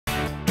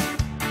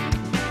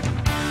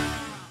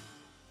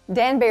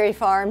Danbury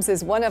Farms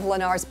is one of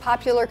Lennar's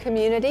popular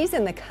communities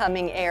in the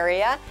Cumming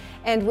area,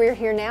 and we're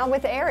here now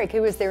with Eric,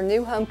 who is their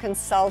new home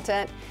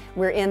consultant.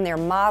 We're in their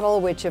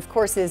model, which of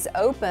course is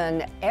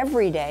open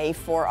every day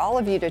for all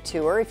of you to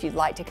tour if you'd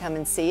like to come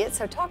and see it.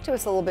 So talk to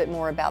us a little bit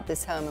more about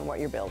this home and what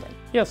you're building.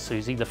 Yes,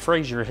 Susie, the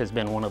Fraser has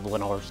been one of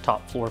Lennar's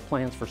top floor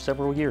plans for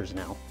several years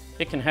now.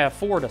 It can have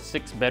 4 to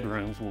 6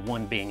 bedrooms, with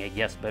one being a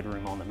guest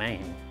bedroom on the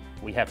main.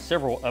 We have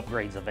several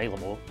upgrades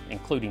available,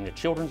 including the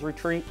children's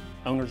retreat,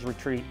 owner's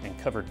retreat, and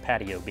covered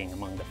patio being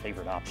among the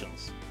favorite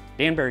options.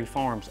 Danbury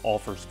Farms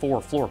offers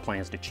 4 floor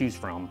plans to choose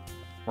from,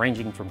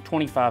 ranging from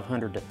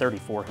 2,500 to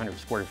 3,400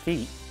 square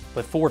feet,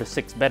 with 4 to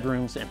 6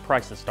 bedrooms and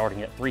prices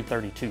starting at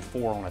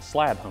 $332,400 on a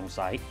slab home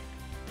site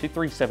to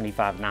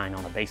 $375,900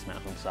 on a basement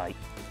home site.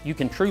 You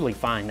can truly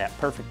find that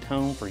perfect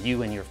home for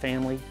you and your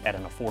family at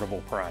an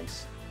affordable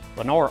price.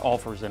 Lennar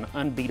offers an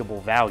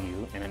unbeatable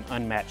value and an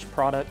unmatched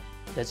product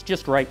that's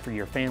just right for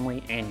your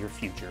family and your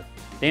future.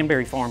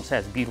 Danbury Farms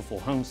has beautiful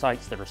home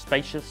sites that are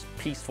spacious,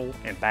 peaceful,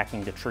 and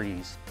backing to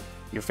trees.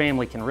 Your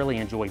family can really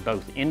enjoy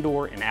both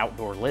indoor and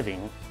outdoor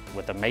living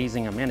with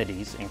amazing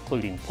amenities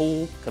including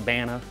pool,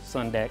 cabana,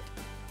 sun deck,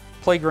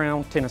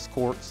 playground, tennis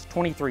courts,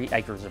 23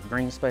 acres of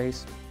green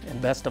space,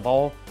 and best of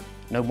all,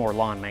 no more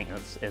lawn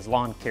maintenance, as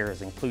lawn care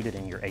is included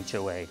in your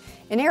HOA.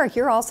 And Eric,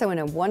 you're also in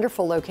a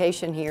wonderful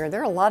location here.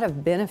 There are a lot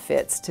of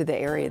benefits to the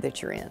area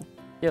that you're in.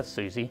 Yes,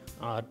 Susie.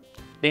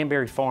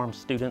 Danbury Farms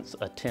students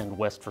attend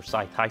West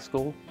Forsyth High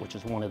School, which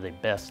is one of the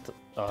best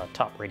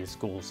top-rated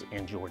schools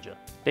in Georgia.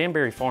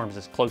 Danbury Farms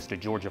is close to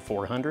Georgia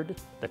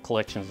 400, the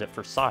collections at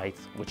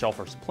Forsyth, which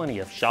offers plenty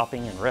of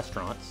shopping and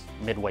restaurants,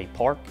 Midway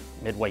Park,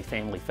 Midway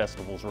Family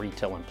Festivals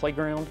Retail and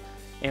Playground,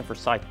 and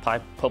Forsyth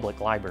Public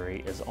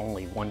Library is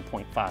only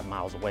 1.5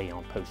 miles away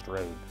on Post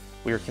Road.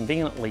 We are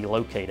conveniently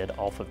located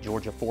off of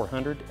Georgia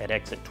 400 at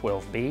exit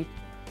 12B.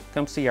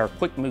 Come see our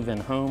quick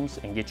move-in homes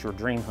and get your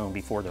dream home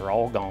before they're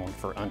all gone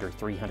for under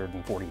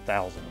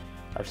 $340,000.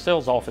 Our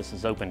sales office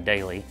is open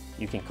daily.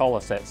 You can call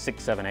us at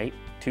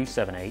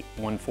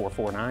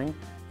 678-278-1449,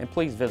 and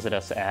please visit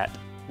us at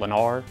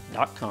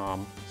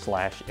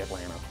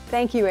lennar.com/Atlanta.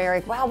 Thank you,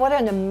 Eric. Wow, what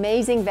an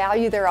amazing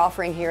value they're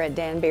offering here at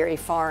Danbury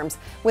Farms.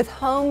 With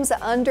homes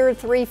under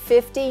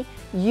 $350,000,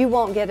 you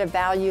won't get a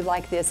value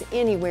like this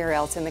anywhere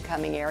else in the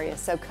Cumming area,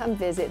 so come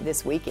visit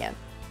this weekend.